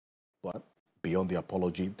But beyond the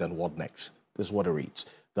apology, then what next? This is what it reads.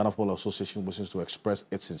 Ghana Football Association wishes to express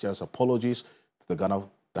its sincerest apologies to the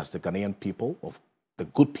Ghanaian people, of the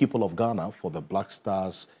good people of Ghana, for the Black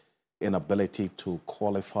Stars' inability to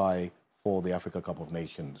qualify for the Africa Cup of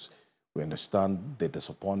Nations. We understand the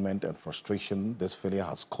disappointment and frustration this failure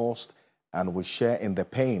has caused, and we share in the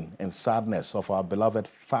pain and sadness of our beloved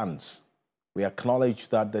fans. We acknowledge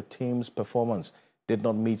that the team's performance did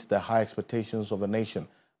not meet the high expectations of the nation,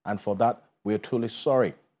 and for that, we are truly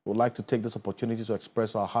sorry. We would like to take this opportunity to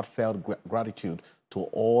express our heartfelt gratitude to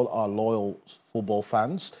all our loyal football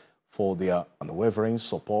fans for their unwavering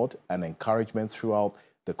support and encouragement throughout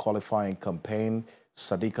the qualifying campaign.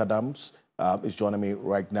 Sadiq Adams is joining me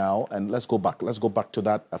right now, and let's go back. Let's go back to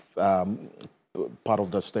that part of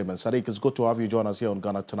the statement. Sadiq, it's good to have you join us here on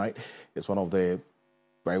Ghana Tonight. It's one of the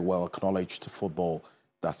very well acknowledged football,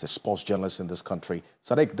 that's the sports journalist in this country.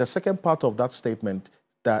 Sadiq, the second part of that statement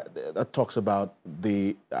that talks about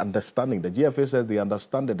the understanding. The GFA says they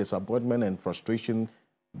understand the disappointment and frustration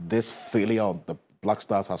this failure of the Black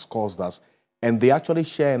Stars has caused us, and they actually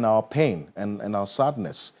share in our pain and our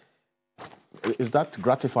sadness. Is that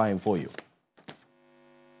gratifying for you?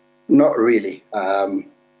 Not really.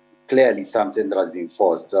 Clearly something that has been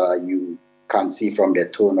forced. You can see from the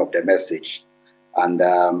tone of the message and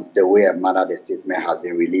the way and manner the statement has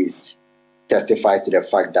been released testifies to the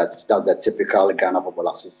fact that that's the typical Ghana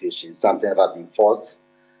Football Association, something that has been forced.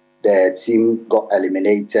 The team got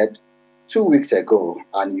eliminated 2 weeks ago,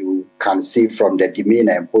 and you can see from the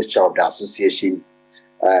demeanor and posture of the association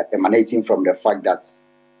emanating from the fact that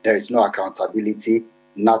there is no accountability.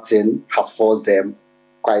 Nothing has forced them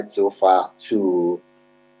quite so far to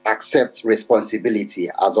accept responsibility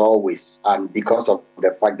as always, and because of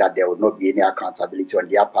the fact that there will not be any accountability on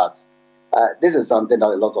their parts. This is something that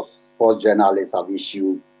a lot of sports journalists have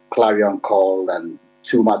issued clarion call and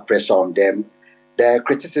too much pressure on them. The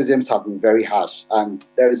criticisms have been very harsh, and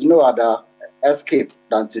there is no other escape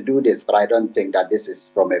than to do this, but I don't think that this is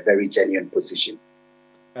from a very genuine position.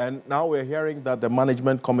 And now we're hearing that the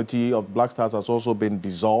management committee of Black Stars has also been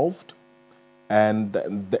dissolved, and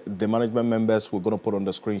the management members we're going to put on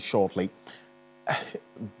the screen shortly.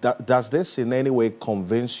 Does this in any way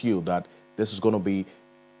convince you that this is going to be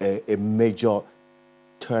a major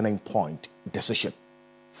turning point decision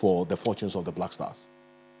for the fortunes of the Black Stars?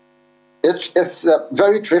 It's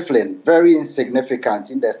very trifling, very insignificant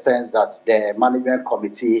in the sense that the management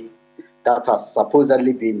committee that has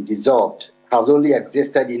supposedly been dissolved has only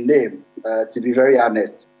existed in name. To be very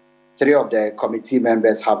honest, 3 of the committee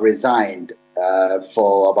members have resigned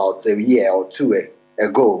for about a year or 2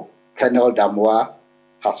 ago. Colonel Damoa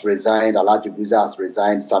has resigned, Alhaji Guza has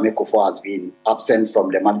resigned, Sami Kofo has been absent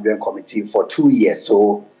from the management committee for 2 years.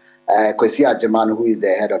 So Kwesi Ajeman, who is the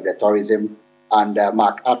head of the tourism, and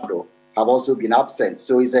Mark Addo have also been absent.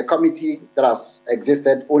 So it's a committee that has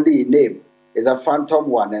existed only in name. It's a phantom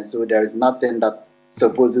one, and so there is nothing that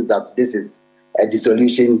supposes that this is a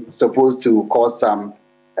dissolution supposed to cause some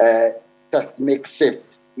seismic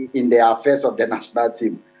shifts in the affairs of the national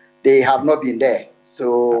team. They have not been there.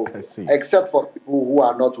 So, except for people who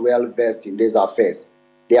are not well versed in these affairs,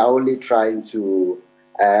 they are only trying to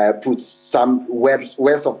put some words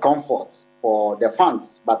of comfort for the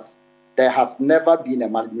fans. But there has never been a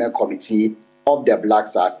management committee of the Black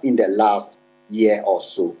Stars in the last year or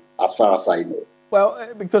so, as far as I know.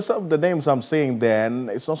 Well, because of the names I'm seeing there, and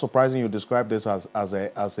it's not surprising you describe this as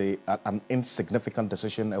an insignificant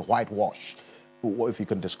decision, a whitewash, if you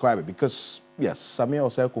can describe it. Because, yes, Samir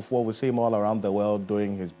Osei Kufuor, we see him all around the world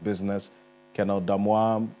doing his business. Colonel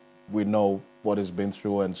Damoa, we know what he's been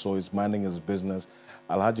through, and so he's minding his business.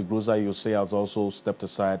 Alhaji Guza, you say, has also stepped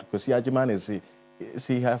aside. Because Ajiman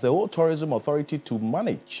he has the whole tourism authority to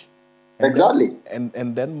manage. Exactly. And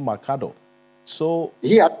then Makado. So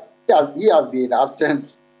he has been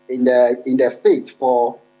absent in the state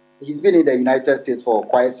for. He's been in the United States for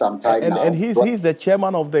quite some time now. And he's the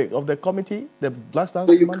chairman of the committee, the Black Stars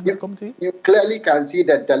Management Committee? You clearly can see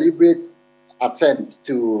the deliberate attempt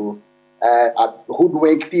to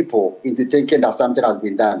hoodwink people into thinking that something has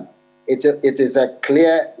been done. It is a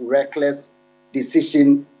clear, reckless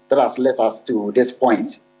decision that has led us to this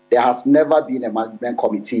point. There has never been a management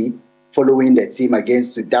committee following the team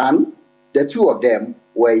against Sudan. The 2 of them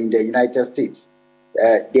were in the United States.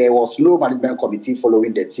 There was no management committee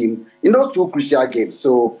following the team in those 2 crucial games.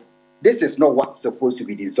 So this is not what's supposed to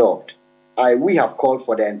be dissolved. We have called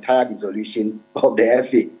for the entire dissolution of the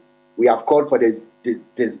FA. We have called for the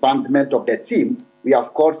disbandment of the team. We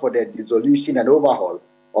have called for the dissolution and overhaul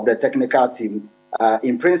of the technical team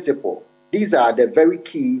in principle. These are the very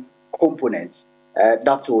key components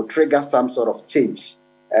that will trigger some sort of change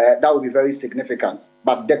that would be very significant.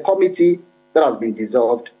 But the committee that has been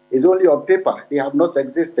dissolved is only on paper. They have not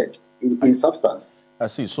existed in substance. I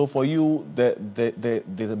see. So for you,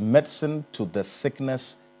 the medicine to the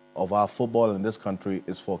sickness of our football in this country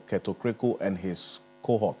is for Keto Kreko and his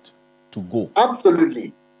cohort to go.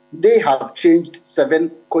 Absolutely. They have changed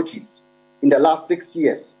 7 coaches in the last 6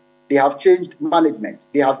 years. They have changed management.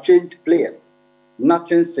 They have changed players.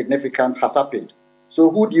 Nothing significant has happened. So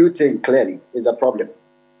who do you think clearly is a problem?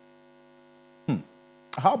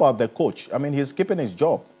 How about the coach? I mean, he's keeping his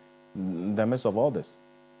job in the midst of all this.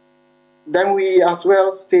 Then we as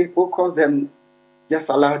well stay focused and just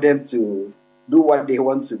allow them to do what they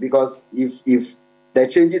want to. Because if the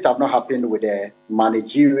changes have not happened with the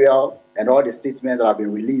managerial and all the statements that have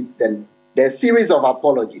been released, then there's a series of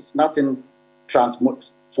apologies. Nothing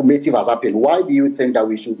transformative has happened. Why do you think that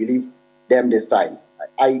we should believe them this time?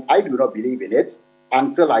 I do not believe in it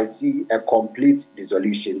until I see a complete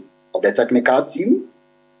dissolution of the technical team,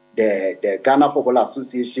 the Ghana Football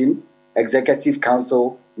Association, Executive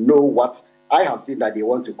Council know what. I have seen that they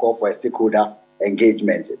want to call for a stakeholder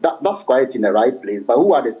engagement. That's quite in the right place. But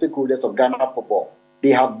who are the stakeholders of Ghana football? They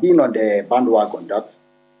have been on the bandwagon that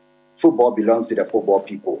football belongs to the football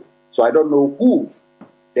people. So I don't know who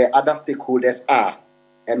the other stakeholders are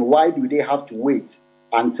and why do they have to wait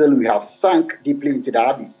until we have sunk deeply into the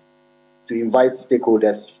abyss to invite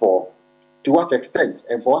stakeholders for, to what extent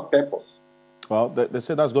and for what purpose? Well, they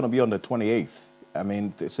say that's going to be on the 28th. I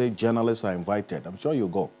mean, they say journalists are invited. I'm sure you'll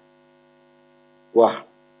go. Well,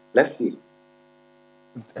 let's see.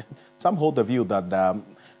 Some hold the view that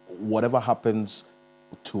whatever happens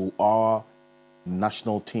to our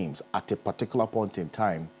national teams at a particular point in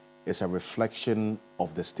time is a reflection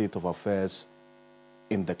of the state of affairs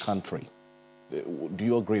in the country. Do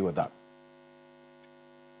you agree with that?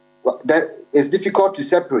 Well, it's difficult to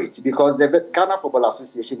separate because the Ghana Football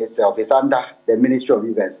Association itself is under the Ministry of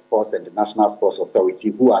Youth and Sports and the National Sports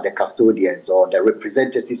Authority, who are the custodians or the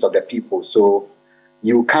representatives of the people. So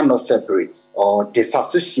you cannot separate or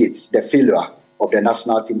disassociate the failure of the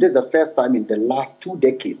national team. This is the first time in the last 2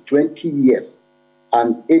 decades, 20 years,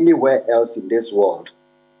 and anywhere else in this world,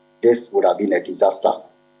 this would have been a disaster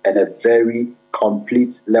and a very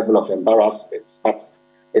complete level of embarrassment. But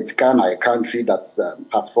it's Ghana, a country that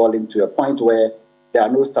has fallen to a point where there are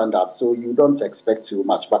no standards, so you don't expect too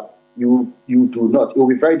much. But you do not. It will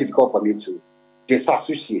be very difficult for me to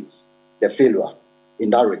disassociate the failure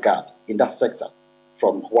in that regard, in that sector,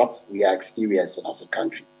 from what we are experiencing as a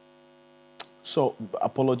country. So,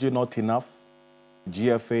 apology not enough.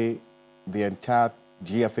 GFA, the entire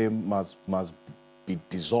GFA must be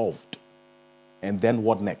dissolved. And then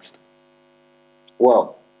what next?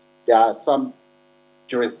 Well, there are some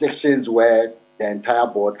jurisdictions where the entire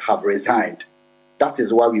board have resigned. That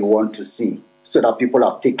is what we want to see, so that people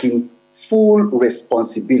have taken full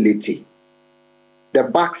responsibility. The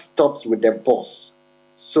buck stops with the boss.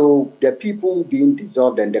 So the people being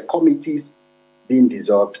dissolved and the committees being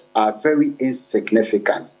dissolved are very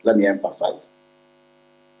insignificant. Let me emphasize.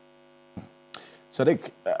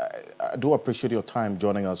 Sadiq, I do appreciate your time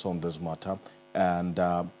joining us on this matter, and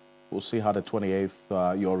we'll see how the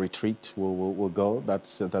 28th, your retreat will go.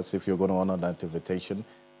 That's if you're going to honor that invitation.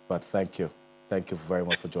 But thank you very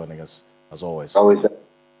much for joining us, as always. Always.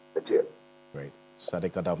 Thank you. Great.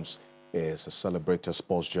 Sadiq Adams is a celebrated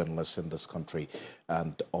sports journalist in this country.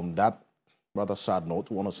 And on that rather sad note,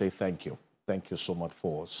 we want to say thank you. Thank you so much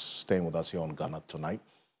for staying with us here on Ghana Tonight.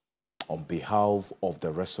 On behalf of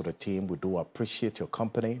the rest of the team, we do appreciate your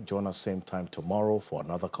company. Join us same time tomorrow for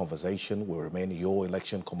another conversation. We remain your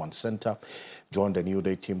election command center. Join the New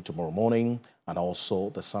Day team tomorrow morning, and also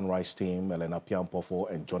the Sunrise team, Elena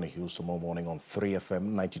Piampofo and Johnny Hughes tomorrow morning on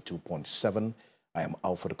 3FM 92.7. I am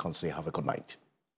Alfred Conce. Have a good night.